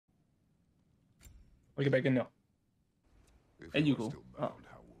We get back in there. If There you you are go. still bound,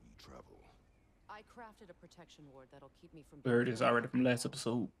 how will you travel? I crafted a protection ward that'll keep me from. There it is already from last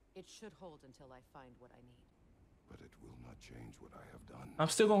episode. It should hold until I find what I need. But it will not change what I have done. I'm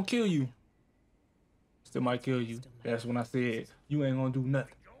still gonna kill you. Still might kill you. That's when I said you ain't gonna do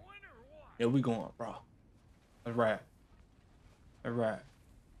nothing. Yeah, we going, bro. All right. All right.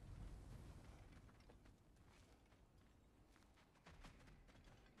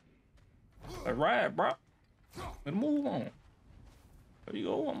 All right, bro. Let's move on. There you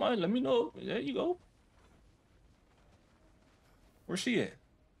go. Let me know. There you go. Where's she at?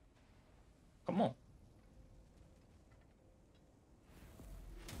 Come on.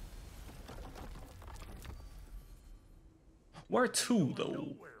 Where to, though?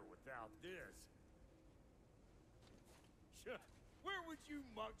 Nowhere without this. Where would you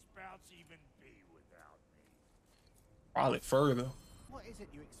mugspouts even be without me? Probably further. What is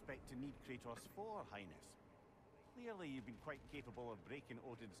it you expect to need Kratos for, Highness? Clearly you've been quite capable of breaking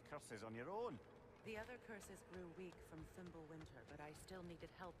Odin's curses on your own. The other curses grew weak from Winter, but I still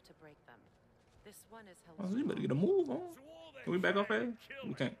needed help to break them. This one is hella. Oh, you better get a move on. So all that Can we back up here? trying to kill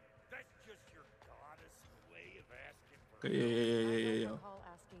We me, can't. That's just your goddess way of asking for Okay, yeah. I don't recall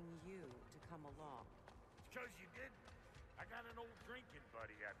asking you to come along. Because you did. I got an old drinking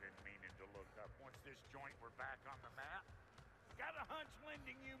buddy I've been meaning to look up once this joint were back on the map. Got a hunch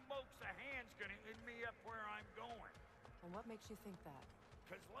lending you mokes a hand's gonna end me up where I'm going. And what makes you think that?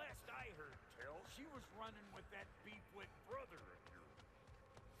 Because last I heard tell, she was running with that beef-wit brother of yours.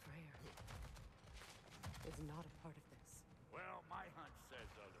 Freya is not a part of this. Well, my hunch says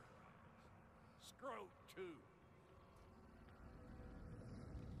otherwise. Scrote, too.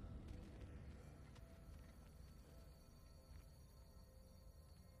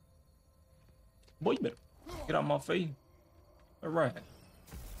 Boy, you better get out my face. All right.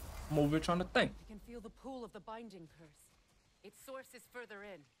 I'm over here trying to think. I can feel the pull of the binding curse. Its source is further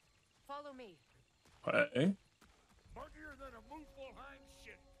in. Follow me. Hey. Muggier than a Muspelheim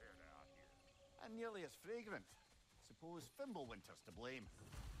shit pit out here. And nearly as fragrant. Suppose Winter's to blame.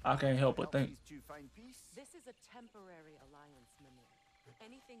 I can't help but think. These two find peace. This is a temporary alliance, Mimir.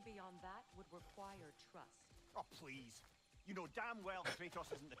 Anything beyond that would require trust. Oh, please. You know damn well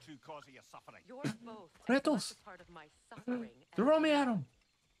Kratos isn't the true cause of your suffering. You're both Kratos. as much a part of my suffering. Throw me at him.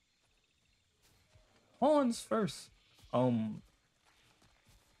 Horns first.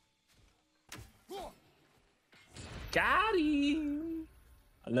 Got him.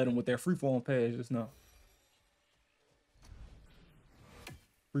 I let him with that freeform pass just now.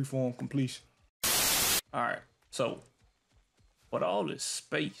 Freeform completion. All right. So, with all this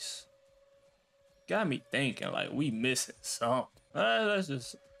space, got me thinking like we missing something. Let's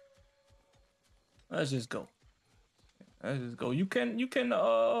just go. Let's just go. You can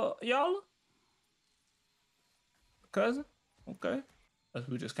y'all cousin? Okay. That's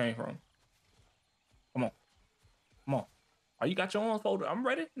where we just came from. Come on. Oh, you got your arms folded? I'm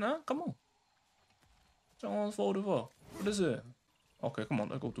ready. Nah, come on. What's your arms folded for? What is it? Okay, come on.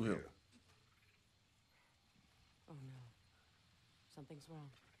 Let's go through here. Oh no. Something's wrong.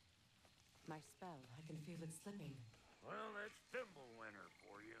 My spell, I can feel it slipping. Well, that's Winter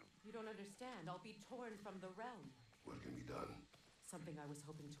for you. You don't understand. I'll be torn from the realm. What can be done? Something I was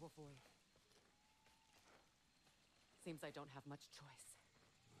hoping to avoid. Seems I don't have much choice.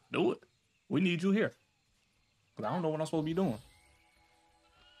 Do it. We need you here. Cause I don't know what I'm supposed to be doing.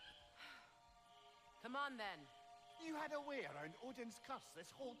 Come on then. You had a way around Odin's curse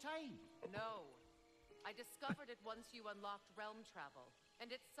this whole time. No. I discovered it once you unlocked realm travel,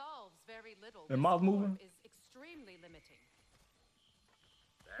 and it solves very little. The This mouth form moving? is extremely limiting.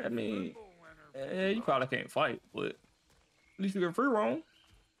 I mean, you probably can't fight, but at least you can free roam.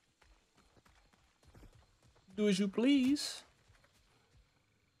 Do as you please.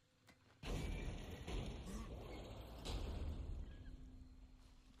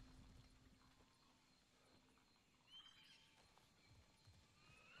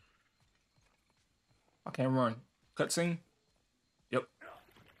 I can't run. Cutscene. Yep.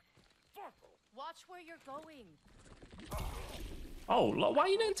 Watch where you're going. Oh, why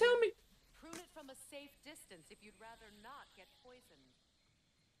you didn't tell me? Prune it from a safe distance if you'd rather not get poisoned.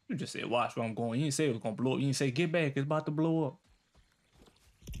 You just said watch where I'm going. You didn't say it was gonna blow up. You didn't say get back. It's about to blow up.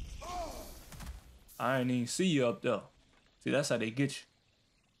 I didn't even see you up there. See, that's how they get you.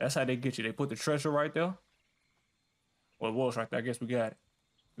 That's how they get you. They put the treasure right there. Well, it was right there. I guess we got it.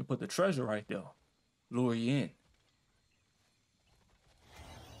 We put the treasure right there. Lure you in.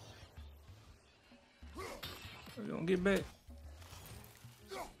 We're gonna get back.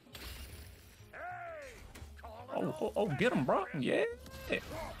 Oh, get him, bro. Yeah.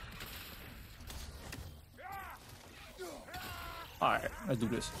 All right, let's do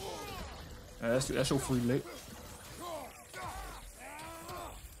this. That's your free lick.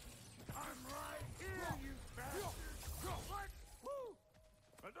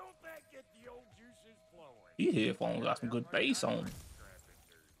 These headphones got some good bass on them.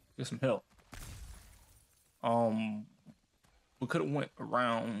 Get some help. We could have went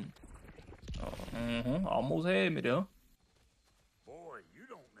around. Almost had me there. Boy, you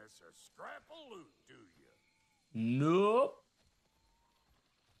don't miss a scrap of loot, do you? Nope.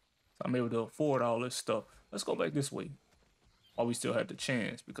 So I'm able to afford all this stuff. Let's go back this way. While we still have the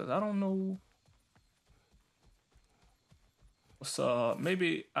chance, because I don't know. What's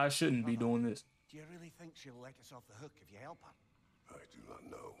maybe I shouldn't be doing this. Do you really think she'll let us off the hook if you help her? I do not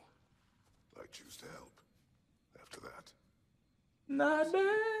know. I choose to help. After that, Not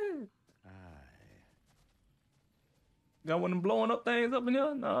bad. Aye. Got one of them blowing up things up in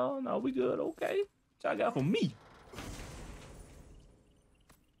here? No, we good. Okay. What y'all got for me?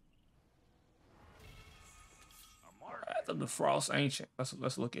 That's of the Frost Ancient.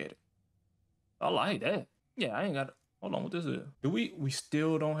 Let's look at it. I like that. Yeah, I ain't got. Hold on, what this is? Do we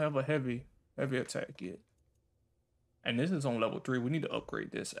still don't have a heavy attack yet? And this is on level 3. We need to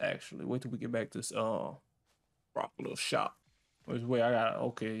upgrade this actually. Wait till we get back to this rock little shop. Which way I got?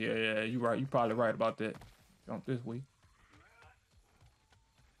 Okay, yeah, you right. You probably right about that. Jump this way.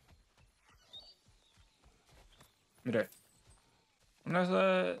 Look at that. On that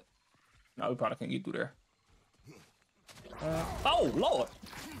side. No, we probably can't get through there. Oh Lord!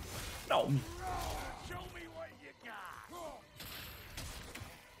 No. Show me what you got.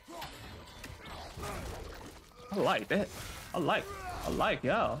 I like that. I like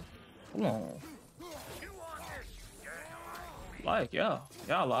y'all. Come on. Like y'all.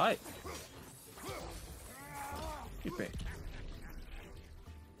 Y'all like. Get back.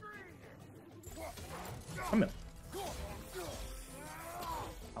 Come here.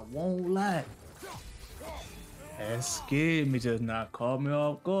 I won't lie. That scared me just now. Caught me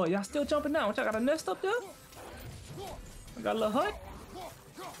off guard. Y'all still jumping down? Y'all got a nest up there? I got a little hut?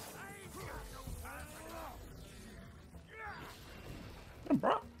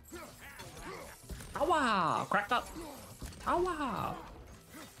 Bro. Oh wow. Cracked up. Oh wow.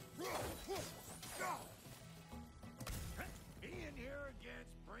 Being here against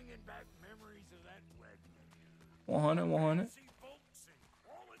bringing back memories of that wedding. 100, 100. See folks and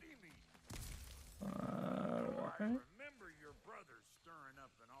quality meat. Okay. I remember your brother stirring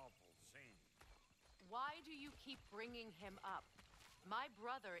up an awful scene. Why do you keep bringing him up? My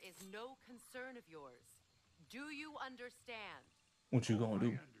brother is no concern of yours. Do you understand? What you gonna do?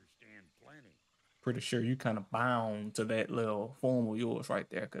 I understand plenty. Pretty sure you kind of bound to that little form of yours right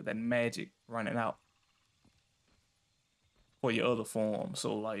there, because that magic running out for your other form.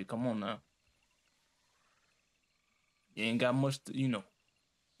 So like, come on now. You ain't got much to,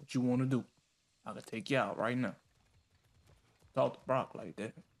 what you want to do. I could take you out right now. Talk to Brock like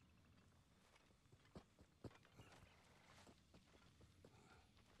that.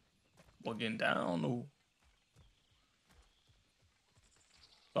 We're getting down, though.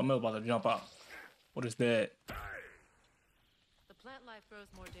 I'm about to jump out. What is that? The plant life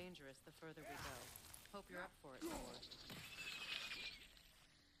grows more dangerous the further we go. Hope you're up for it, Ford.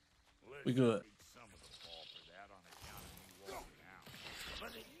 We good. Some of the fall for that on account of me walking out.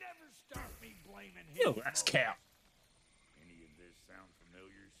 But it never stopped me blaming him. Yo, that's Cap. Any of this sound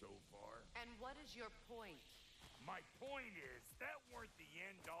familiar so far? And what is your point? My point is, that weren't the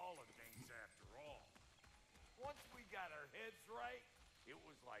end all of things after all. Once we got our heads right, it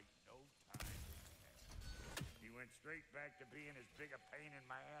was like no time in hell. He went straight back to being as big a pain in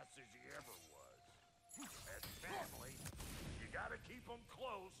my ass as he ever was. As family, you gotta keep them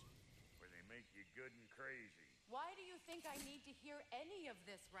close, or they make you good and crazy. Why do you think I need to hear any of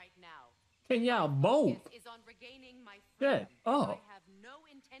this right now? Can y'all both? Focus is on regaining my Yeah. freedom. Oh. I have no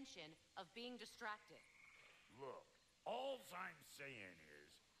intention of being distracted. Look, all I'm saying is,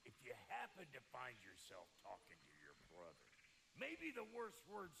 if you happen to find yourself talking to your brother, maybe the worst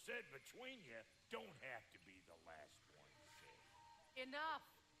words said between you don't have to be the last one said. Enough.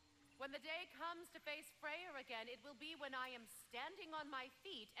 When the day comes to face Freya again, it will be when I am standing on my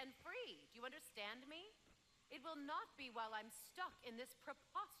feet and free. Do you understand me? It will not be while I'm stuck in this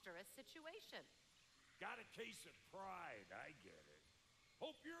preposterous situation. Got a case of pride, I get it.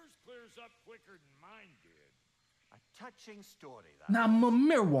 Hope yours clears up quicker than mine did. A touching story, that. Now,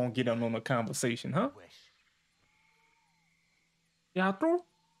 Mimir won't get in on the conversation, huh? Wish. Y'all through?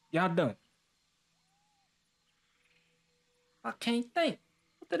 Y'all done? I can't think.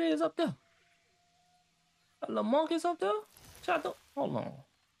 What that is up there? That little monkeys up there? Hold on.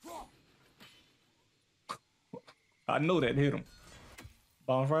 I know that hit him.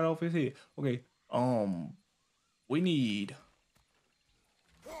 Bounce right off his head. Okay. We need.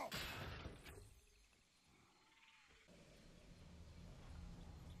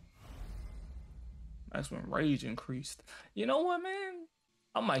 That's when rage increased. You know what, man?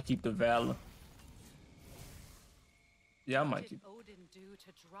 I might keep the valor. Yeah, I might keep. What did Odin do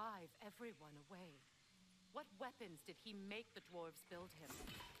to drive everyone away? What weapons did he make the dwarves build him?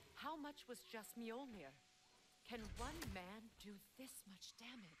 How much was just Mjolnir? Can one man do this much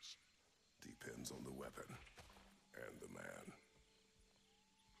damage? Depends on the weapon and the man.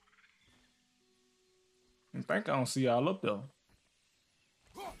 I think I don't see y'all up there.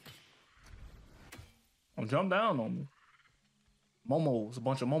 Don't jump down on me. Momos, a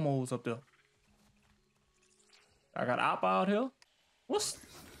bunch of momos up there. I got Op out here. What's?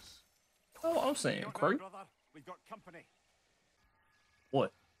 Oh, I'm saying, Craig. Brother, we've got company.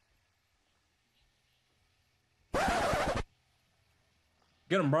 What?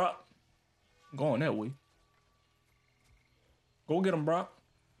 Get him, Brock. I'm going that way. Go get him, Brock.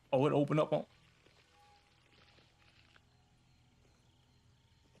 Oh, it opened up on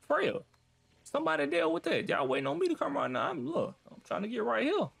Freya. Somebody deal with that. Y'all waiting on me to come right now. I'm trying to get right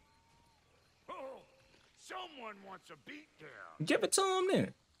here. Oh, someone wants a beatdown. Give it to him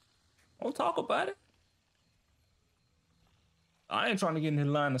then. Don't talk about it. I ain't trying to get in his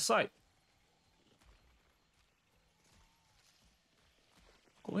line of sight.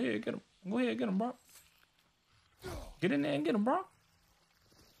 Go ahead, get him. Go ahead, get him, bro. Get in there and get him, bro. One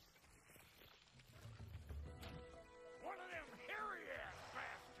of them hairy-ass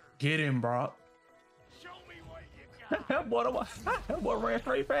bastards. Get him, bro. Show me what you got. that boy ran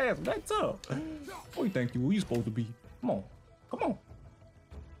straight past. That's tough. What you think you supposed to be? Come on. Come on.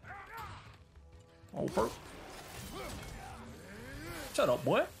 Oh, first. Shut up,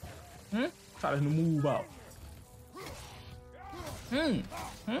 boy. Try to move out.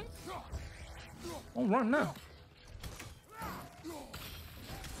 Don't run now.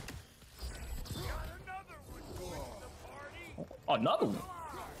 Oh, another one.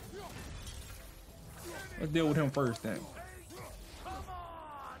 Let's deal with him first then. Come on,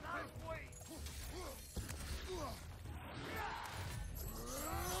 I'm waiting.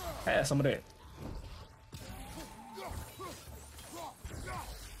 Have some of that.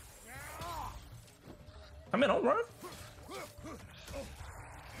 Come in, don't run.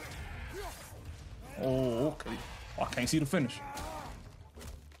 Oh, okay. Oh, I can't see the finish.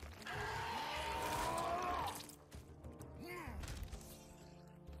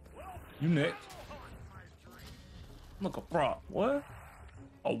 You next. Look a Brock. What?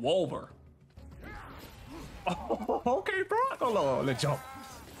 A Wolver. Oh, okay, Brock. Hold on, let's jump.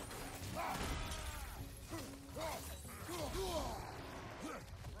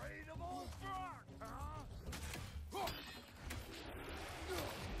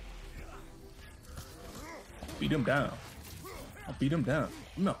 Beat him down. I'll beat him down.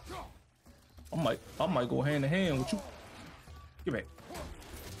 No. I might go hand in hand with you. Get back.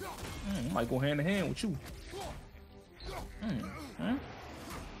 I might go hand in hand with you.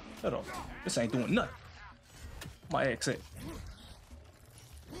 Shut up. This ain't doing nothing. My ex said.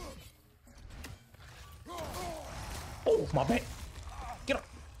 Oh, my back. Get up.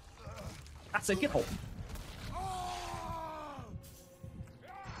 I said get home.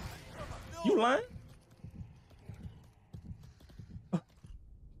 You lying?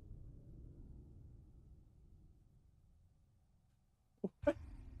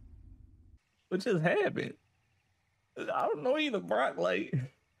 What just happened? I don't know either, Brock. Like,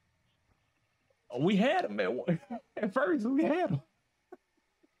 we had him at first. We had him.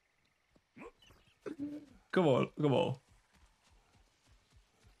 Come on, come on.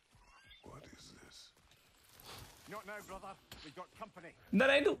 What is this? Not now, brother. We've got company. That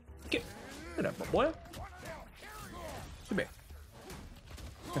ain't do. Get up, boy. Come back.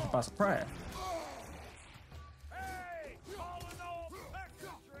 Catch him by surprise. Hey, calling all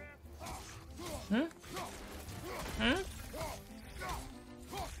pecker trip. Hmm?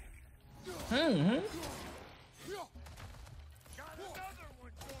 Got another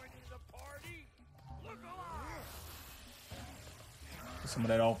one joining the party. Look alive. Get some of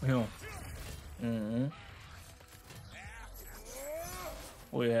that off him.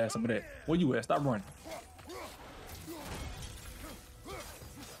 Oh yeah, some of that. Where you at? Stop running.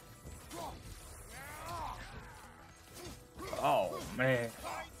 Oh man,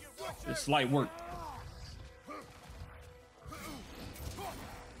 it's light work.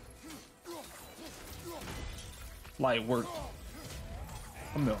 Light work.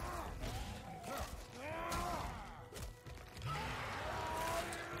 Come here.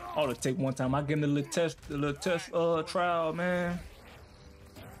 Oh, to take one time. I get in the little test trial, man.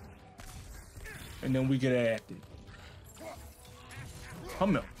 and then we get active.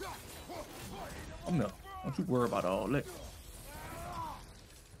 Come here. Come here. Don't you worry about all that.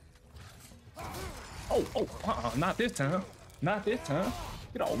 Oh, not this time. Not this time.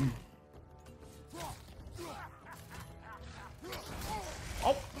 Get on.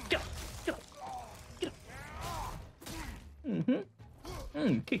 Oh, get up. Get up. Get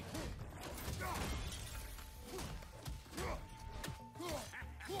up. Kick.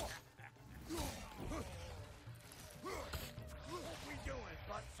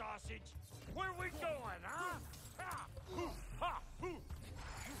 Sausage. Where we going, huh? Ha! Hoo! Ha! Hoo!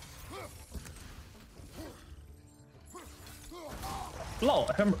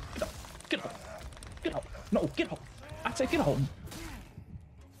 Lord, hammer. Get up. Get up. Get up. No, get up. I say get home.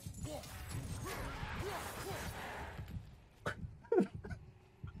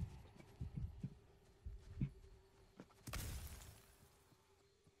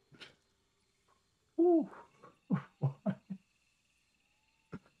 Ooh.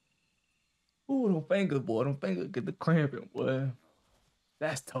 Ooh, them fingers, boy. Them fingers get the cramping, boy.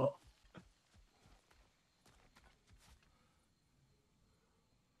 That's tough.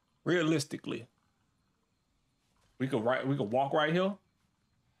 Realistically, we could walk right here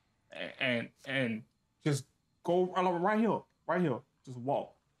and just go right here. Just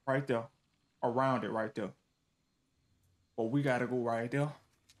walk right there, around it right there. But we gotta go right there.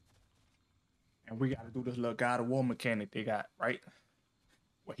 And we gotta do this little God of War mechanic they got, right?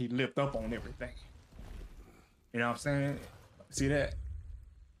 Where he lift up on everything. You know what I'm saying? See that?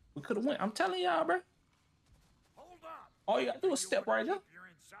 We could have went. I'm telling y'all, bro. Hold up. All you gotta do is step right here. Your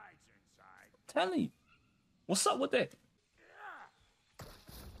insides inside. I'm telling you. What's up with that? Yeah.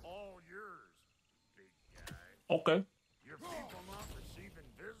 All yours, big guy. Okay. Your people not receiving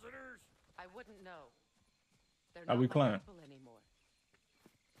visitors? I wouldn't know. They're How not we my climb? people anymore.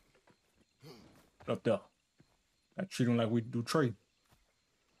 Up there. I treat him like we do trade.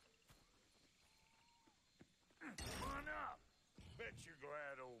 Come on up. Bet you're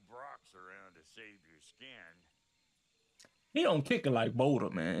glad old Brock's around to save your skin. He don't kick it like Boulder,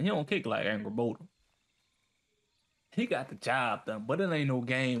 man. He don't kick it like Angry Boulder. He got the job done, but it ain't no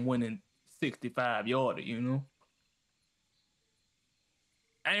game winning 65 yarder, you know?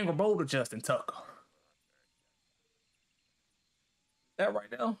 Angry Boulder, Justin Tucker. That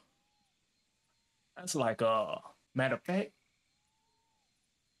right there. That's like, matter of fact,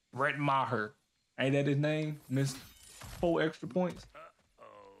 Brett Maher. Ain't that his name? Missed 4 extra points.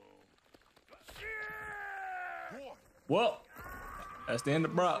 Well, that's the end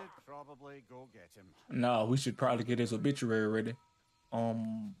of Brock. Probably go get him. No, we should probably get his obituary ready.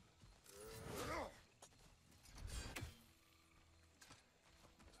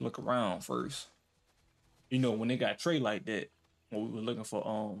 Look around first. You know, when they got Trey like that, when we were looking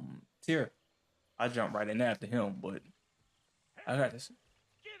for Tyr, I jumped right in after him, but I got this.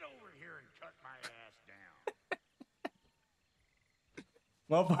 Get over here and cut my ass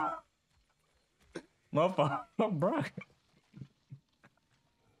down. Motherfucker, Brock.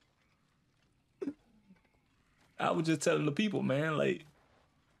 I was just telling the people, man, like,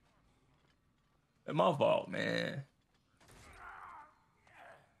 it's my fault, man.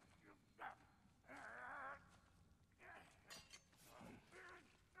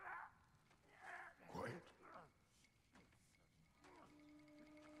 Quiet.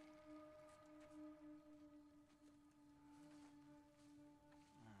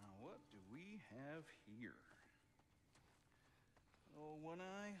 What do we have here? Oh, One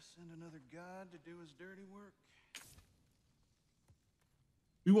Eye, send another god to do his dirty work.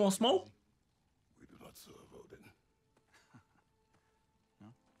 You want smoke? We do not serve Odin. No?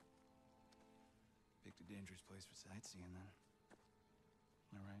 Picked a dangerous place for sightseeing then.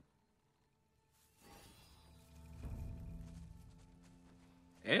 All right.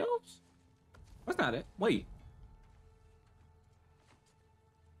 Elves? What's not it? Wait.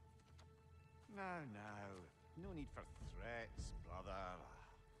 No. No need for threats, brother.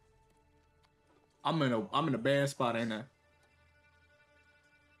 I'm in a bad spot, ain't I?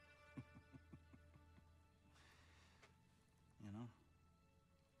 You know,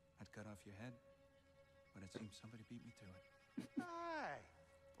 I'd cut off your head, but it seems somebody beat me to it. Aye.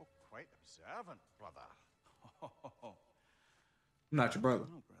 Oh, quite observant, brother. I'm not your brother.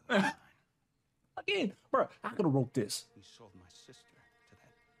 No, brother. Mine. Again, bro, I could have wrote this. He sold my sister to that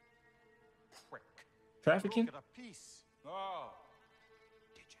prick. Trafficking? Broke it a piece. Oh.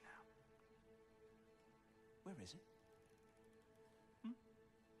 Did you now? Where is it?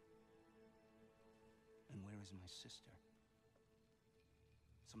 And where is my sister?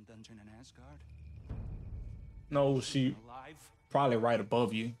 Some dungeon in Asgard? No, she Alive? probably right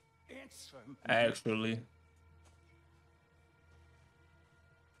above you. answer. Actually.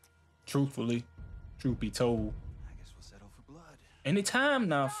 Truthfully. Truth be told. I guess we'll settle for blood. Anytime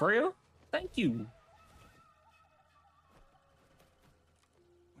now, Freya. Thank you.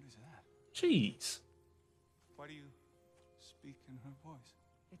 What is that? Jeez. Why do you speak in her voice?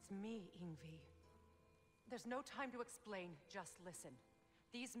 It's me, Ingvi. There's no time to explain, just listen.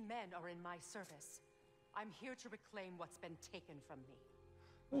 These men are in my service. I'm here to reclaim what's been taken from me.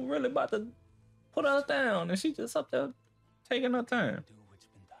 We're really about to put us down, and she just up there taking her time. Do what's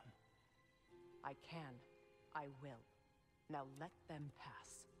been done. I can. I will. Now let them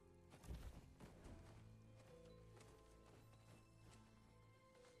pass.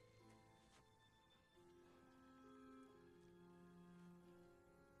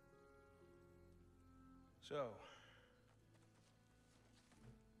 So,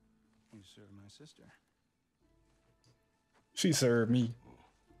 you serve my sister. She served me.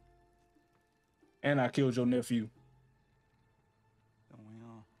 And I killed your nephew. Don't we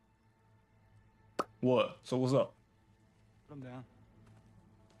all? What? So what's up? Put him down.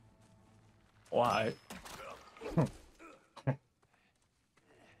 Why?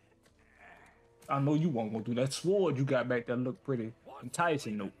 I know you won't go do that sword you got back there look pretty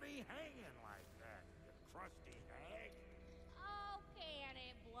enticing though. Me hanging like that, you crusty hag. Oh, can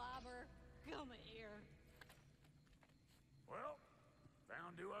it, Blubber? Come here. Well,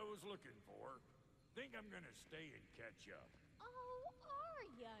 found who I was looking for. Think I'm gonna stay and catch up. Oh, are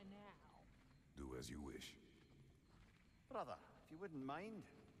ya now? Do as you wish. Brother, if you wouldn't mind,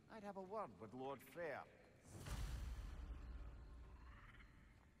 I'd have a word with Lord Freya.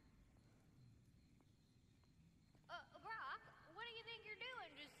 Brock, what do you think you're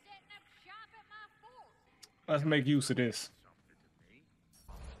doing? Just setting up shop at my fort? Let's make use of this. Something to me.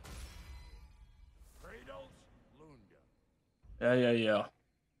 Kratos Lunda.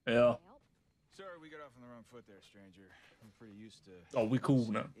 Yeah. Sorry, we got off on the wrong foot there, stranger. I'm pretty used to. Oh, we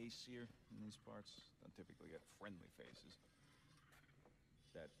cool now. Aesir in these parts don't typically get friendly faces.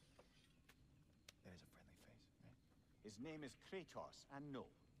 That is a friendly face, right? His name is Kratos, and no,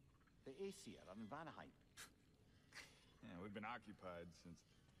 the Aesir are in Vanaheim. Yeah, we've been occupied since.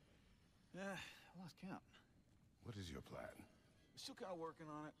 Yeah, I lost count. What is your plan? We're still kind of working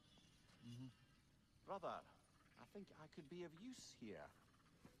on it. Brother, I think I could be of use here.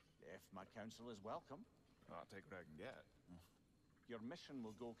 If my counsel is welcome, I'll take what I can get. your mission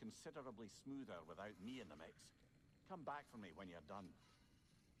will go considerably smoother without me in the mix. Come back for me when you're done.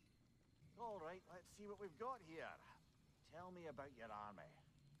 All right, let's see what we've got here. Tell me about your army.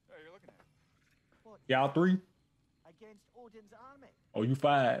 Oh, you're looking at it. What, Y'all 3? against Odin's army? Oh, you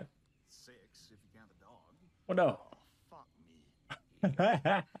 5. 6, if you count the dog. What up? Fuck me.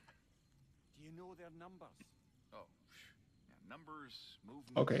 Do you know their numbers? Oh, yeah, numbers,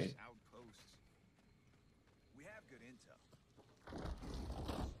 movements, Okay. outposts. We have good intel.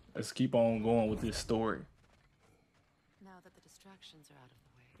 Let's keep on going with this story. Now that the distractions are out of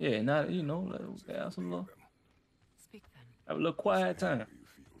the way, Yeah, now you know, let's have some little, speak then. have a little quiet time. How do you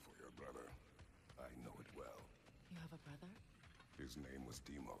feel for your brother? I know it well. You have a brother? His name was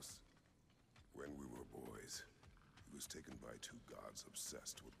Deimos. When we were boys, he was taken by 2 gods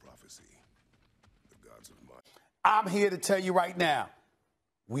obsessed with prophecy. The gods of mind. I'm here to tell you right now,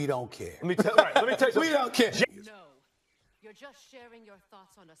 we don't care. Let me tell you something. We don't care. No. You're just sharing your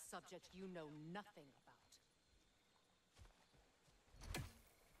thoughts on a subject you know nothing about.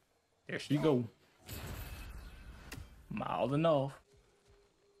 There she go. Mouthing off.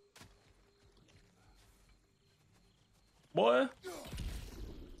 Boy.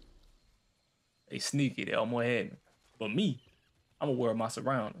 They sneaky, they almost had me. But me, I'm aware of my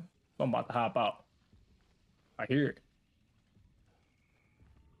surroundings. So I'm about to hop out. I hear it.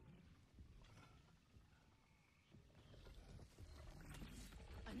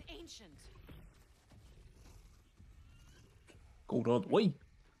 An ancient. Go the other way.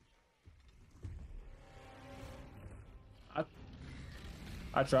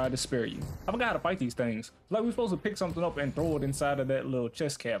 I tried to spare you. I forgot how to fight these things. Like we're supposed to pick something up and throw it inside of that little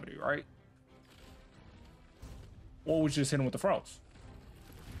chest cavity, right? Or we just hit him with the frost.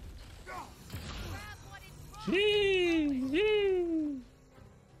 Gee.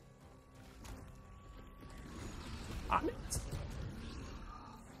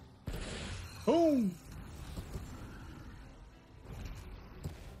 Boom.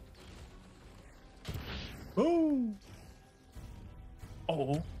 Boom.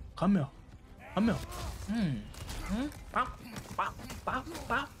 Oh, come here. Come here. Bop, bop, bop,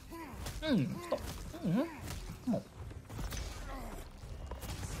 bop. Stop. Come on.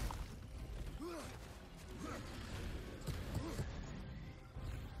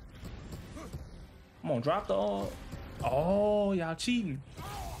 Come on, drop the. Oh, y'all cheating.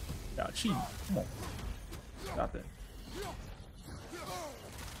 Y'all cheating. Come on. Got that.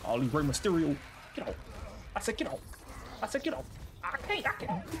 All these Rey Mysterio. Get off. I said get off. I said get off. I can't.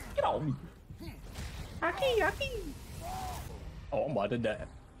 Get off me. I can't. Oh, I'm about to die.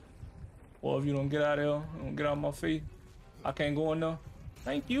 Well, if you don't get out of here, don't get out of my face, I can't go in there.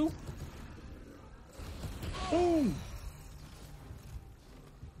 Thank you. Boom.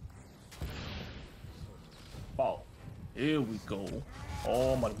 Oh, here we go.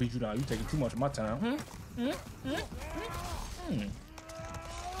 Oh, I'm about to beat you down. You taking too much of my time. It's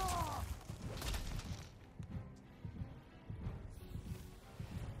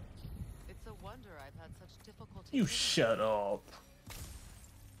a wonder I've had such difficulty. You shut up.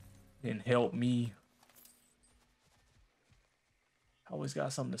 Didn't help me. I always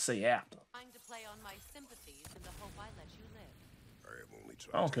got something to say after. Trying to play on my sympathies in the hope I let you live. I have only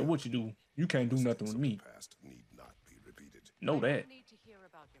tried. I don't care what you do. You can't do nothing with me. Past need not be repeated. Know I that. don't need to hear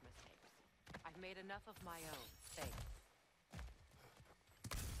about your mistakes. I've made enough of my own. Thanks.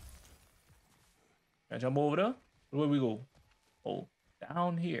 Can I jump over there? Where we go? Oh,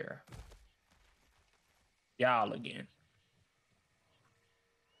 down here. Y'all again.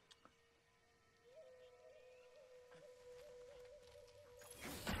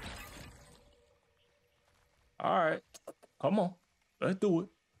 All right, come on. Let's do it.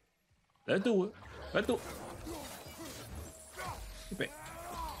 Let's do it. Let's do it. Get back.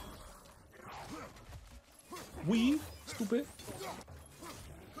 Weave, stupid.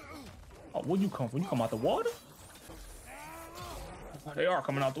 Oh, where you come from? You come out the water? Oh, they are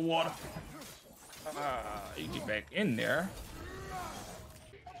coming out the water. You get back in there.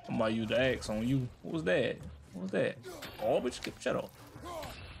 I'm gonna use the axe on you. What was that? What was that? Oh, bitch, shut up.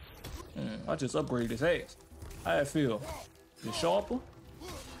 I just upgraded this axe. How it feel? The sharper?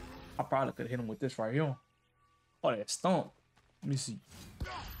 I probably could hit him with this right here. Oh, that stump. Let me see.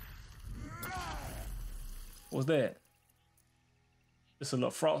 What's that? It's a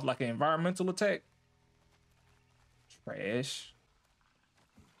little frost, like an environmental attack. Trash.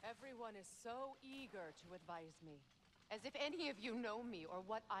 Everyone is so eager to advise me, as if any of you know me or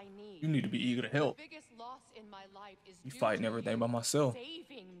what I need. You need to be eager to help. The biggest loss in my life is You due fighting to everything you by myself.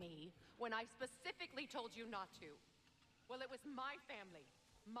 saving me when I specifically told you not to. Well, it was my family,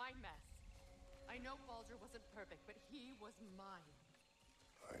 my mess. I know Baldur wasn't perfect, but he was mine.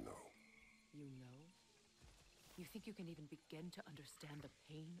 I know. You know? You think you can even begin to understand the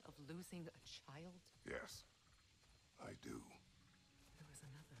pain of losing a child? Yes, I do. There was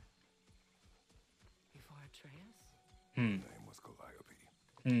another. Before Atreus? Her name was Calliope.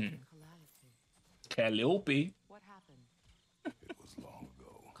 Calliope. Calliope. What happened? It was long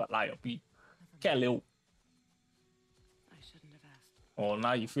ago. Calliope. Calliope. I shouldn't have asked. Oh,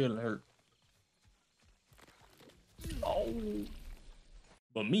 now you feeling hurt. Oh.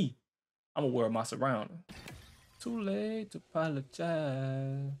 But me, I'm aware of my surroundings. Too late to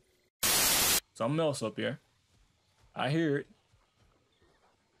apologize. Something else up here. I hear it.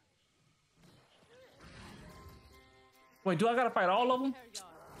 Wait, do I gotta fight all of them?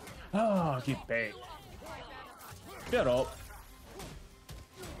 Oh, get back. Shut up.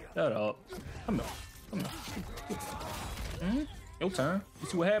 Shut up. Come here. Come here. Your turn. You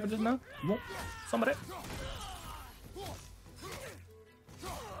see what happened just now? You want some of that?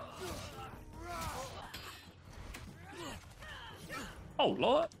 Oh,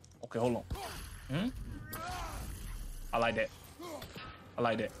 Lord. Okay, hold on. I like that. I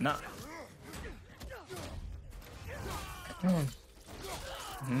like that. Nah.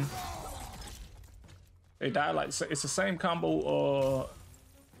 They die like, it's the same combo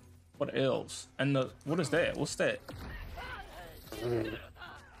for the elves. And the, what is that? What's that? You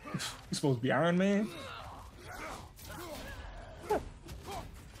supposed to be Iron Man?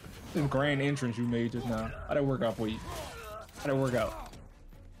 This grand entrance you made just now. How'd that work out for you? How'd that work out?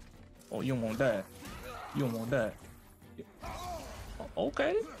 Oh, you don't want that. You don't want that.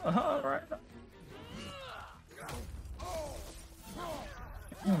 Okay. All right.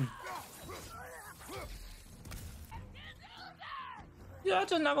 Yeah, I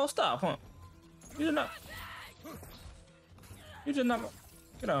just not gonna stop, huh? You just not. You just not gonna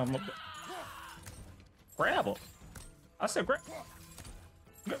get on my. Grab her. I said grab.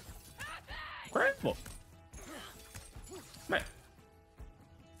 Grab her. Man.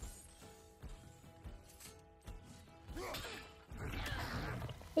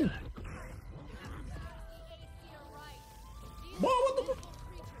 Ooh. Boy, what the?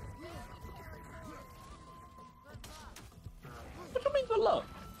 What you mean for love?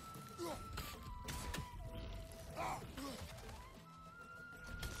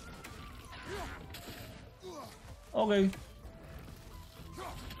 Okay.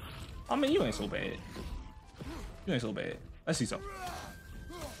 I mean, you ain't so bad. You ain't so bad. Let's see something.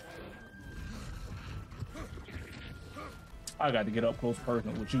 I got to get up close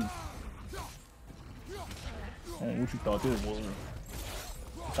personal with you. I don't know what you thought this was.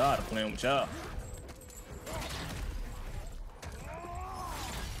 I'm tired of playing with y'all.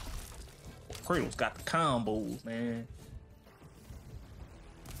 Kratos got the combos, man.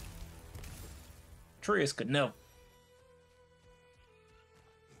 Triss could never.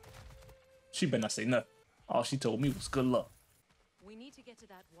 She better not say nothing. All she told me was good luck. We need to get to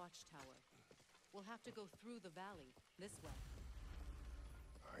that watchtower. We'll have to go through the valley, this way.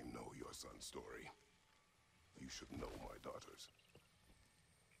 I know your son's story. You should know my daughter's.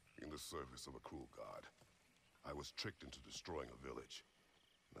 In the service of a cruel god, I was tricked into destroying a village,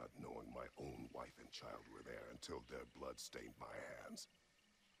 not knowing my own wife and child were there until their blood stained my hands.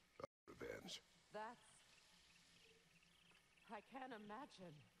 Revenge. That's... I can't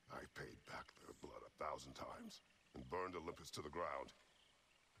imagine. I paid back their blood 1,000 times and burned Olympus to the ground.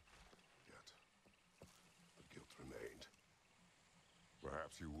 Yet, the guilt remained.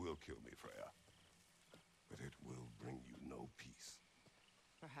 Perhaps you will kill me, Freya, but it will bring you no peace.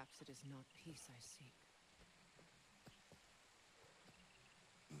 Perhaps it is not peace I seek.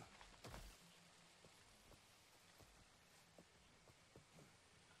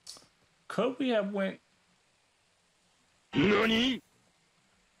 Could we have went? NANI?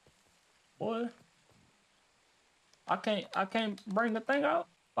 Boy, I can't bring the thing out.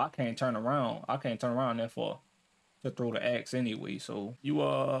 I can't turn around. I can't turn around there for to throw the axe anyway. So you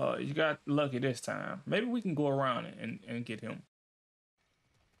got lucky this time. Maybe we can go around and get him.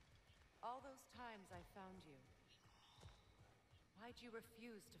 All those times I found you, why'd you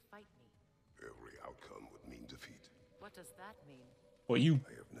refuse to fight me? Every outcome would mean defeat. What does that mean? For you.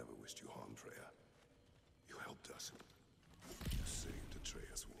 I have never wished you harm, Freya. You helped us. You saved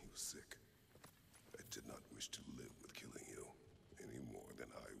Atreus when he was sick. I did not wish to live with killing you, any more than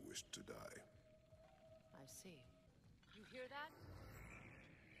I wished to die. I see. You hear that?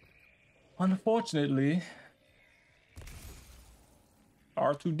 Unfortunately,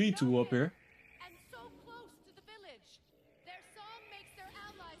 R2-D2 up here. And so close to the village. Their song makes their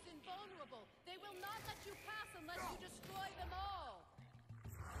allies invulnerable. They will not let you pass unless you destroy them all.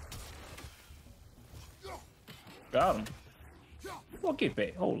 Got him. Well, get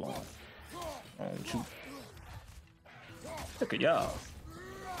back. Hold on. Don't you. Look at y'all.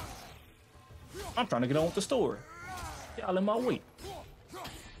 I'm trying to get on with the story. Y'all in my way.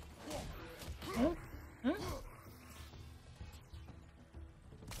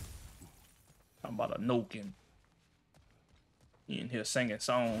 I'm about a Nokin. He in here singing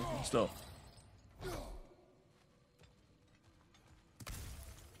songs and stuff.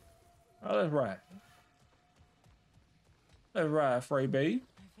 Oh, let's ride. Let's ride, Frey babe.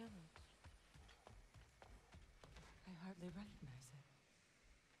 My village. I hardly recognize it.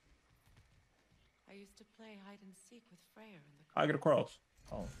 I used to play hide and seek with Freya in the I get across.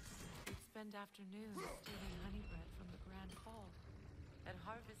 Oh. We'd spend afternoons stealing honey bread from the Grand Hall. At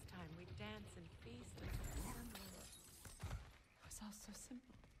harvest time, we'd dance and feast and perform. It was all so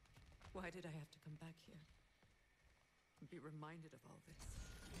simple. Why did I have to come back here? And be reminded of all this?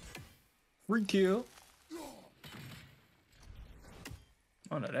 Free kill.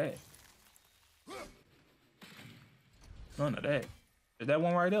 None of that. None of that. Is that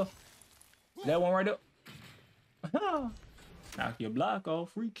one right there? Is that one right there? Knock your block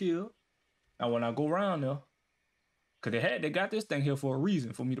off. Free kill. Now when I go around there, cause they got this thing here for a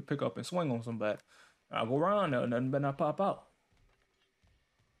reason, for me to pick up and swing on somebody. I go around there, nothing better not pop out.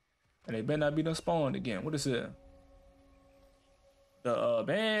 And they better not be done spawned again. What is it? The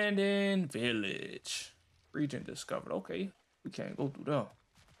abandoned village. Region discovered. Okay. We can't go through there.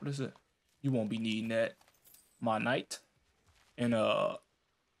 What is it? You won't be needing that, my knight. And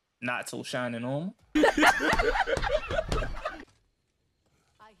not so shining armor. I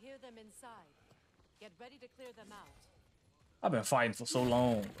hear them inside. Get ready to clear them out. I've been fighting for so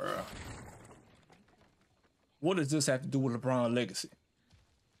long, bro. What does this have to do with LeBron's legacy?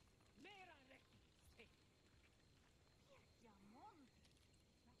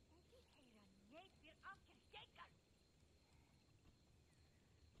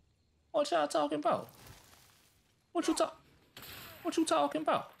 What y'all talking about? What you talking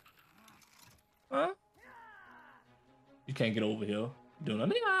about? Huh? You can't get over here. Doing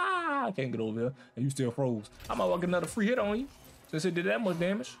nothing. I can't get over here. And you still froze. I might well get another free hit on you since it did that much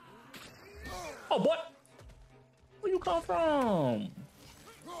damage. Oh, boy. Where you come from?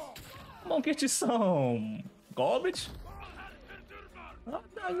 Come on, get you some garbage. No.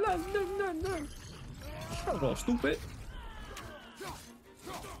 Shut up, stupid.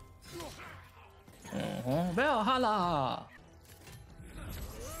 Valhalla.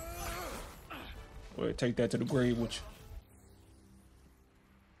 Well, take that to the grave with you.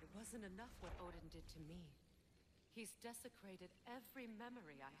 It wasn't enough what Odin did to me. He's desecrated every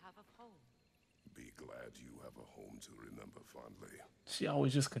memory I have of home. Be glad you have a home to remember fondly. She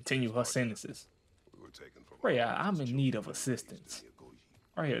always just continue her sentences. We were taken from Freya, I'm in need of assistance.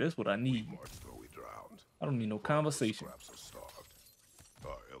 Right here, this is what I need. we drowned. I don't need no conversation. Perhaps are starved.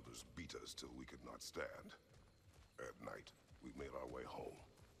 Our elders beat us till we could not stand. At night, we made our way home,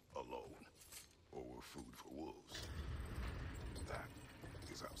 alone, or were food for wolves. That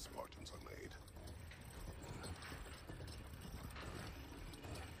is how Spartans are made.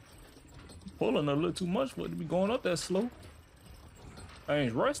 Pulling a little too much for it to be going up that slow. I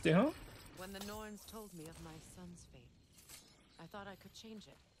ain't rusty, huh? When the Norns told me of my son's fate, I thought I could change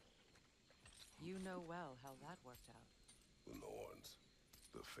it. You know well how that worked out. The Norns,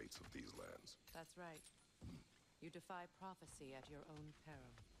 the fates of these lands. That's right. You defy prophecy at your own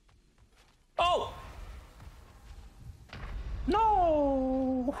peril. Oh!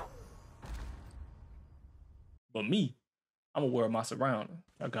 No! But me, I'm aware of my surroundings.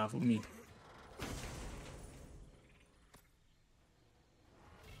 I got for me.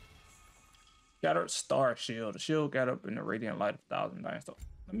 Scattered star shield. The shield got up in the radiant light of 1,000 dying stars.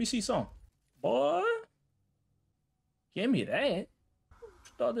 Let me see some. Boy, give me that. What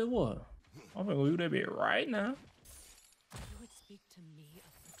you thought it was? I'm gonna do that bit right now. You would speak to me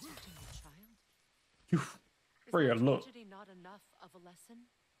of protecting your child? You, Freya, look. Tragedy not enough of a lesson?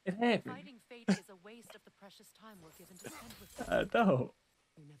 It happened. Fighting fate is a waste of the precious time we're given to spend with them. I know.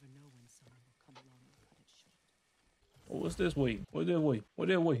 You never know when someone will come along and cut it short. Oh, what's this way? What's this way? What's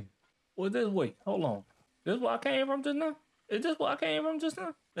this way? What's this way? Hold on. This is where I came from just now? Is this where I came from just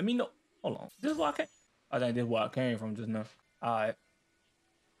now? Let me know. Hold on. This is where I came. I think this is where I came from just now. Alright.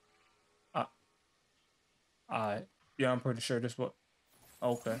 Alright. Yeah, I'm pretty sure this what.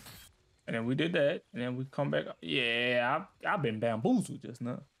 Okay. And then we did that. And then we come back. Yeah, I've been bamboozled just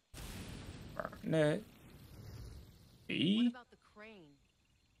now. Burn that. What E. about the crane?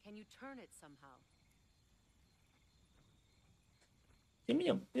 Can you turn it somehow? Give me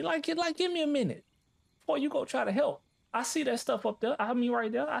give me a minute. Before you go try to help. I see that stuff up there. I mean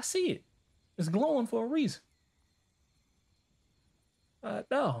right there. I see it. It's glowing for a reason.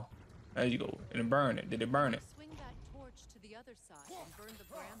 No. There you go. And it burned it. Did it burn it? Swing that torch to the other side and burn the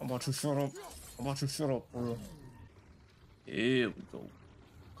brand. How about you shut up? How about you shut up, bro? Here we go.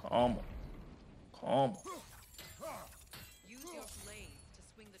 Come on. Come on. Use your blade to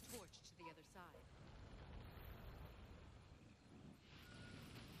swing the torch to the other side.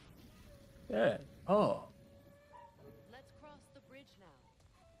 Yeah. Oh. Let's cross the bridge now.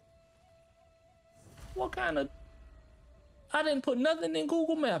 What kind of... I didn't put nothing in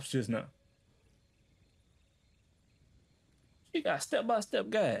Google Maps just now. She got step-by-step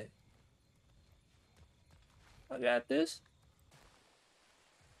guide. I got this.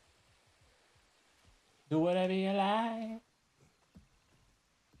 Do whatever you like.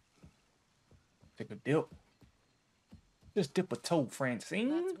 Take a dip. Just dip a toe, Francine.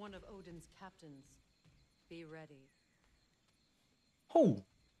 That's one of Odin's captains. Be ready. Who?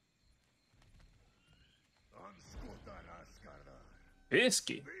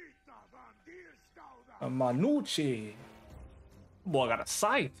 Biscuit. A Manucci. Boy, I got a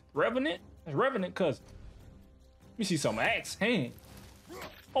scythe. Revenant? That's Revenant, cuz. Let me see some axe hand.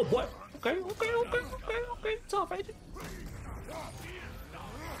 Oh, what? Okay. Tough, agent.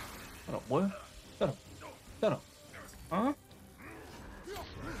 Shut up, boy. Shut up. Huh?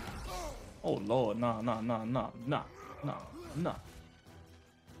 Oh, Lord. Nah.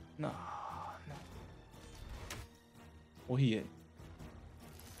 Where he at?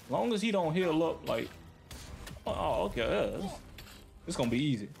 As long as he don't heal up, like... Oh, okay. Yeah, it's gonna be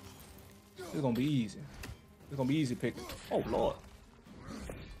easy. It's gonna be easy picking. Oh, Lord.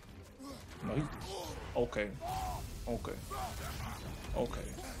 No, he... Okay.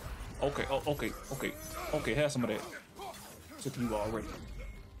 Okay, have some of that. Took you already.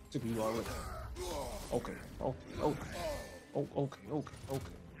 Okay.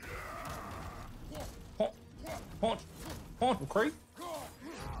 Punch him, Craig.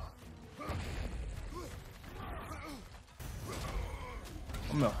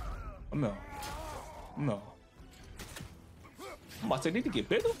 I'm about to say, need to get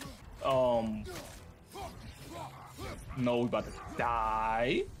bigger. No, we about to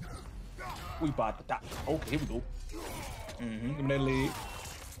die. Okay, here we go. Give me that leg.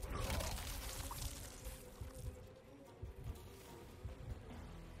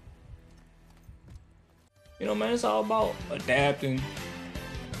 You know, man, it's all about adapting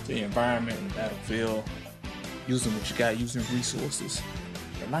to the environment and the battlefield, using what you got, using resources,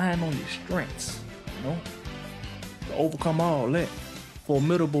 relying on your strengths, you know, to overcome all that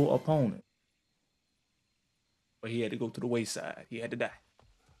formidable opponent. But he had to go to the wayside. He had to die.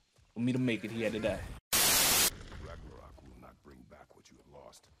 For me to make it, he had to die. Ragnarok will not bring back what you have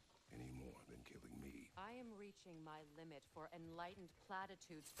lost any more than killing me. I am reaching my limit for enlightened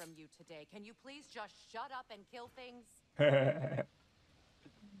platitudes from you today. Can you please just shut up and kill things?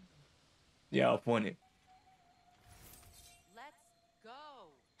 Yeah, funny. Let's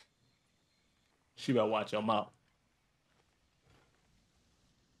go. She better watch her mouth.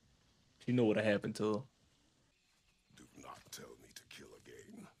 She know what'll happen to her. Do not tell me to kill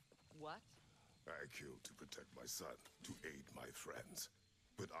again. What? I killed to protect my son, to aid my friends.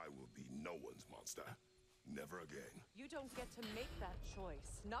 But I will be no one's monster. Never again. You don't get to make that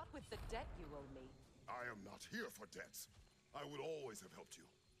choice. Not with the debt you owe me. I am not here for debts. I would always have helped you.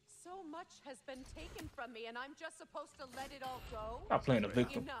 So much has been taken from me, and I'm just supposed to let it all go? Stop playing the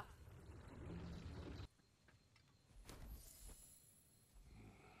victim. Enough.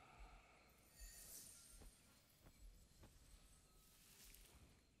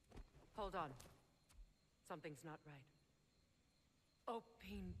 Hold on. Something's not right.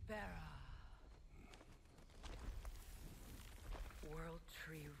 Opinbera. World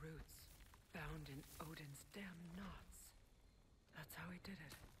tree roots found in Odin's damn knots. That's how he did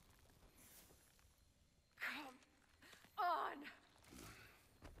it. Come on!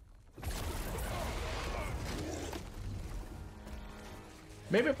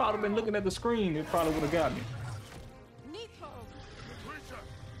 Maybe if I'd have been looking at the screen, it probably would have got me.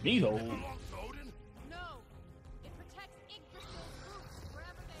 Neato? Belongs to Odin? No! It protects Yggdrasil's roots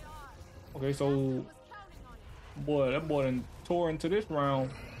wherever they are. Okay, so Was counting on it. boy, that boy done tore into this round.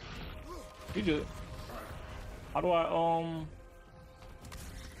 He just, how do I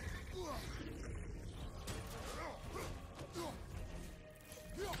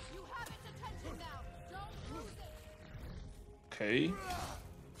You have its attention now. Don't lose it. okay.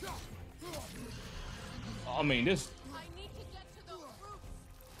 I mean, this I need to get to those roots.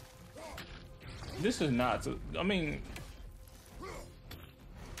 this is not. I mean,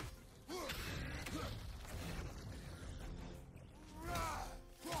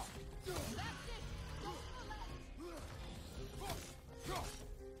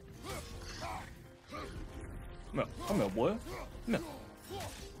 come here, boy. Come here.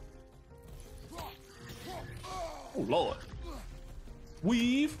 Oh Lord.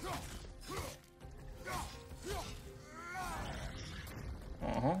 Weave.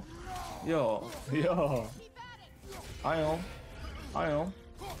 Yo. I am. Oh,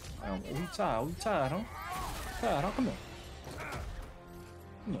 we tired, huh? Tired, huh? Come here.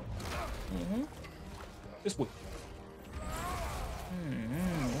 Come here. This way.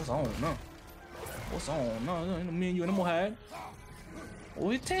 What's on now? What's on now? Ain't me and you anymore, hide.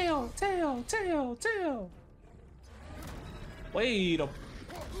 Oh, tail. Wait a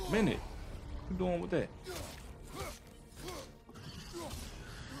minute. What you doing with that?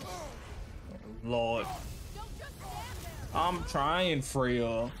 Lord. I'm trying,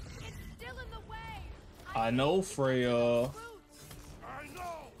 Freya. It's still in the way. I know, Freya. I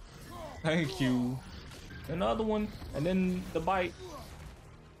know! Thank you. Another one, and then the bite.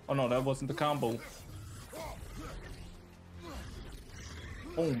 Oh no, that wasn't the combo.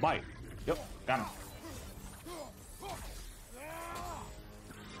 Boom, bite. Yep, got him.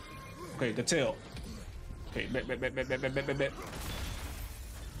 Okay, the tail. Okay, bet. In that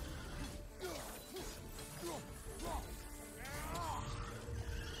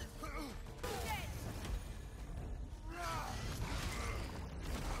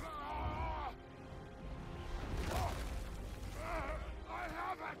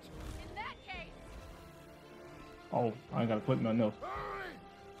case, Oh, I ain't gotta click nothing else.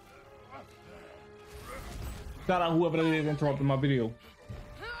 Shout out whoever that is interrupting my video.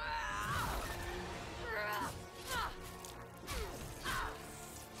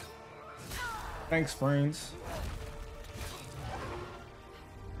 Thanks, friends.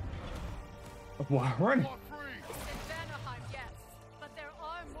 Why running? in Vanaheim, yes, but there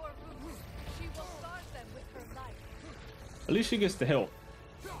are more roots. She will guard them with her life. At least she gets the help.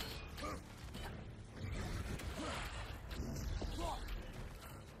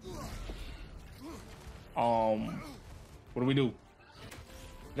 What do we do?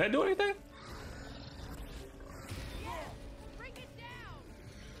 Did that do anything? Bring it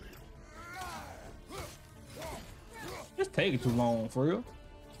down. It's taking too long, for real.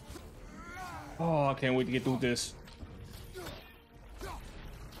 Oh, I can't wait to get through this.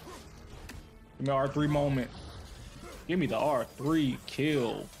 Give me R3 moment. Give me the R3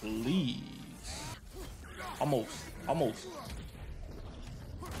 kill, please. Almost. Almost.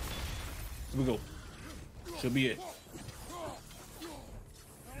 Here we go. Should be it.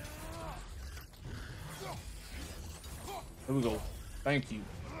 Here we go. Thank you.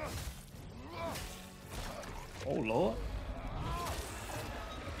 Oh, Lord.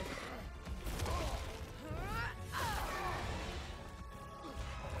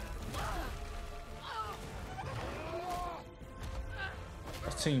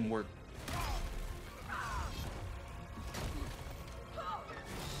 That's teamwork.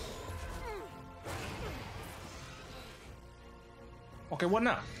 Okay, what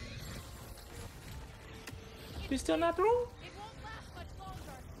now? He's still not through?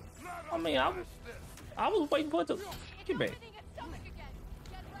 I mean, I was waiting for it to get back.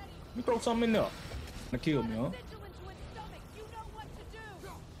 You throw something in there. Gonna kill me, huh?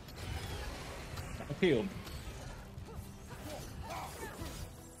 Gonna kill me.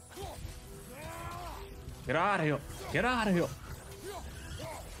 Get out of here. Get out of here.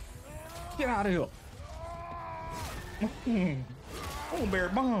 Get out of here. Oh, Barry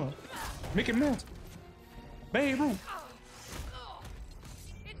Bonds. Mickey Mouse. Babe Ruth.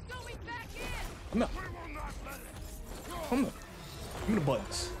 Come here. Come here. Give me the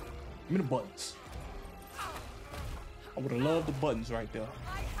buttons. Give me the buttons. I would have loved the buttons right there.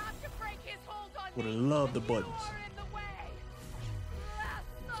 Would have loved the buttons.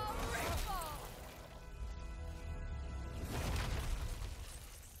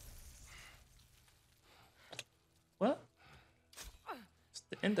 What? It's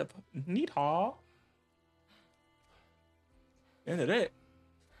the end of Needhaw. End of that.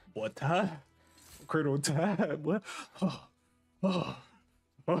 What time? Cradle time. What? Oh.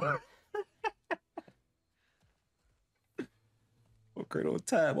 Cradle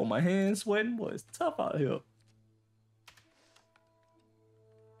time on my hands sweating. Boy, it's tough out here.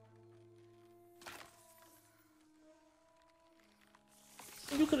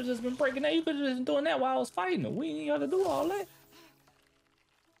 You could have just been breaking that. You could have just been doing that while I was fighting. We ain't got to do all that.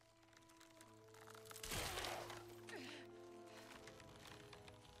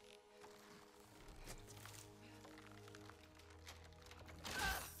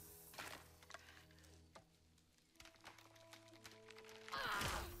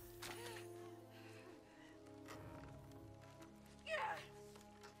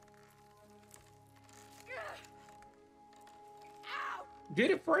 Get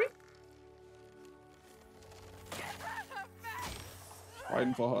it, Freya?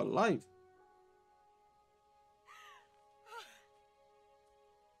 Fighting for her life.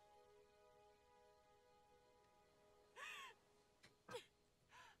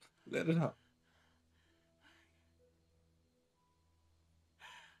 Let it out.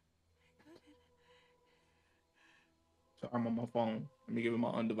 So I'm on my phone. Let me give it my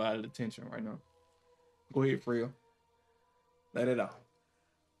undivided attention right now. Go ahead, Freya. Let it out.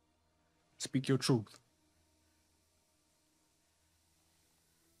 Speak your truth.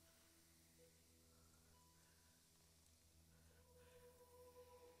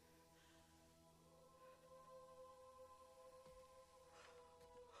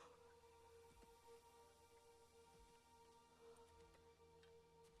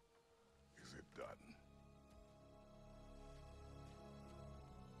 Is it done?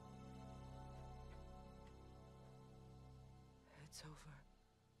 It's over.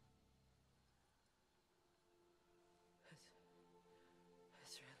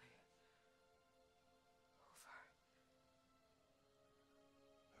 It's really over.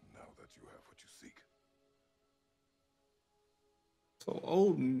 And now that you have what you seek. So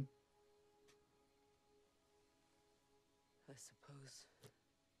Odin. I suppose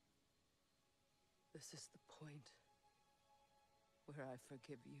this is the point where I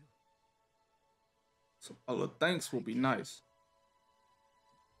forgive you. So all the thanks will be nice.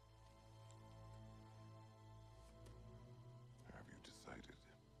 Have you decided?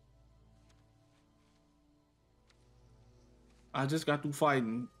 I just got through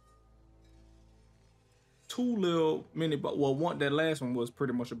fighting two little mini boss. Well, that last one was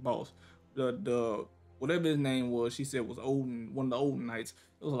pretty much a boss. The whatever his name was, she said was Odin, one of the Odin knights.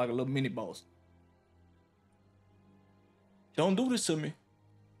 It was like a little mini boss. Don't do this to me.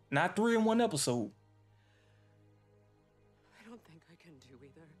 Not 3 in 1 episode. I don't think I can do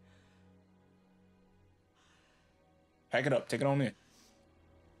either. Pack it up. Take it on in.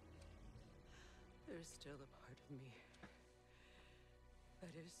 There's still a part of me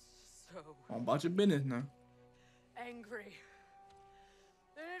that is so All about your business now. angry.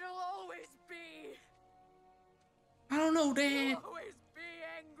 And it'll always be. I don't know, Dad. Always be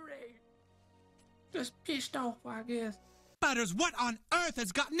angry. just pissed off, I guess. Butters, what on earth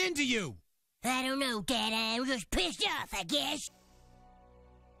has gotten into you? I don't know, Cat Eye. I'm just pissed off, I guess.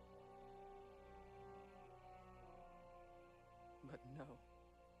 But no.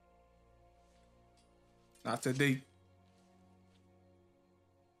 Not today.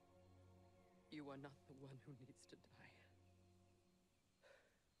 You are not the one who needs to die.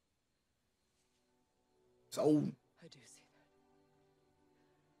 So I do see that. Look.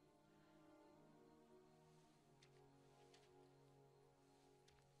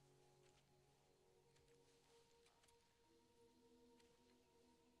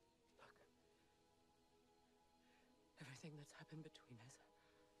 Everything that's happened between us.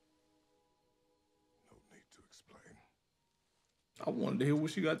 No need to explain. I wanted to hear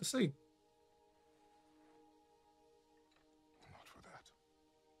what she got to say. Not for that.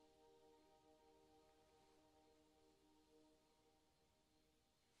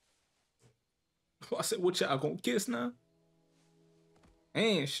 I said, what y'all gonna kiss now?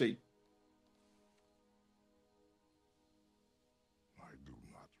 Handshake. I do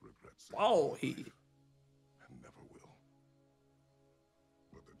not regret saying Oh, he. and never will.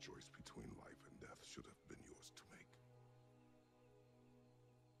 But the choice between life and death should have been yours to make.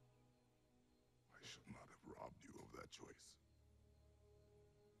 I should not have robbed you of that choice.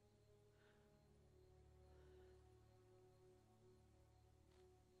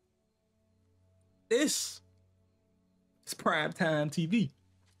 This is primetime TV.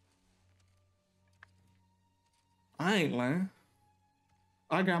 I ain't lying.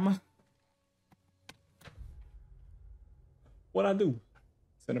 I got my. What I do?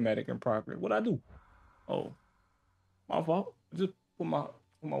 Cinematic and property. What I do? Oh, my fault. Just put my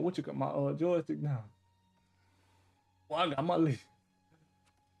what you got my joystick down. Well, I got my leg.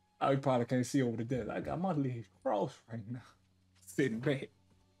 I probably can't see over the desk. I got my legs crossed right now, sitting back.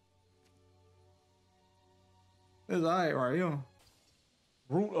 It's alright right here.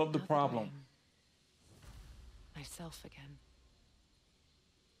 Root of the problem. Myself again.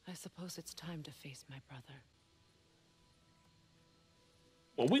 I suppose it's time to face my brother.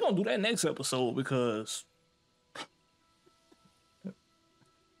 Well, we're gonna do that next episode because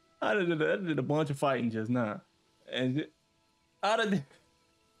I did a bunch of fighting just now. And I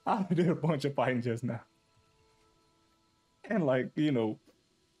did a bunch of fighting just now. And like, you know,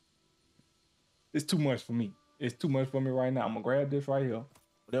 it's too much for me. It's too much for me right now. I'm gonna grab this right here.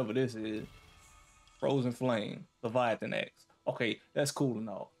 Whatever this is. Frozen Flame. Leviathan X. Okay, that's cool and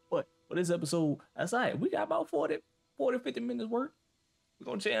all. But for this episode, that's all right. We got about 40, 50 minutes worth. We're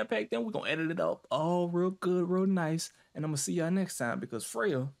gonna jam pack them. We're gonna edit it up all real good, real nice. And I'm gonna see y'all next time because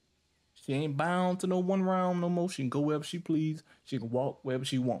Freya, she ain't bound to no one round no more. She can go wherever she please. She can walk wherever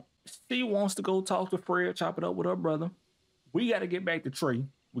she wants. She wants to go talk to Freya, chop it up with her brother. We gotta get back to Trey.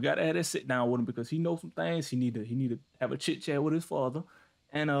 We gotta have that sit down with him because he knows some things. He need to have a chit chat with his father.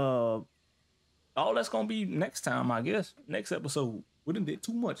 And all that's gonna be next time, I guess. Next episode. We done did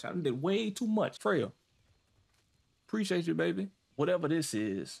too much. I done did way too much. Freya, appreciate you, baby. Whatever this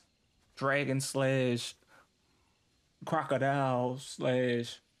is, dragon / crocodile / I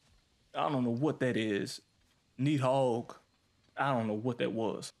don't know what that is. Neat hog. I don't know what that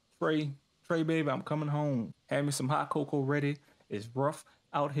was. Trey, baby, I'm coming home. Have me some hot cocoa ready. It's rough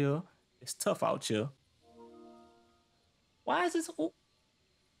out here. It's tough out here. Why is this?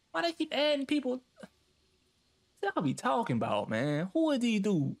 Why they keep adding people? What y'all be talking about, man? Who are these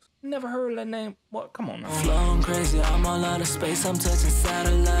dudes? Never heard of that name. What? Come on now. Flowing crazy, I'm all out of space. I'm touching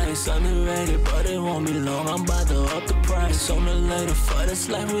satellites. Underrated, but it won't be long. I'm about to up the price. Sooner or later, for this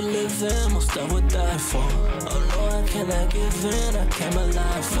life we live in, most stuff would die for. Oh no, I cannot give in. I came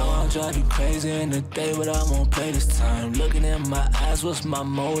alive for. I'll drive you crazy in the day, but I won't play this time. Looking in my eyes, what's my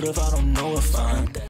motive? I don't know if I'm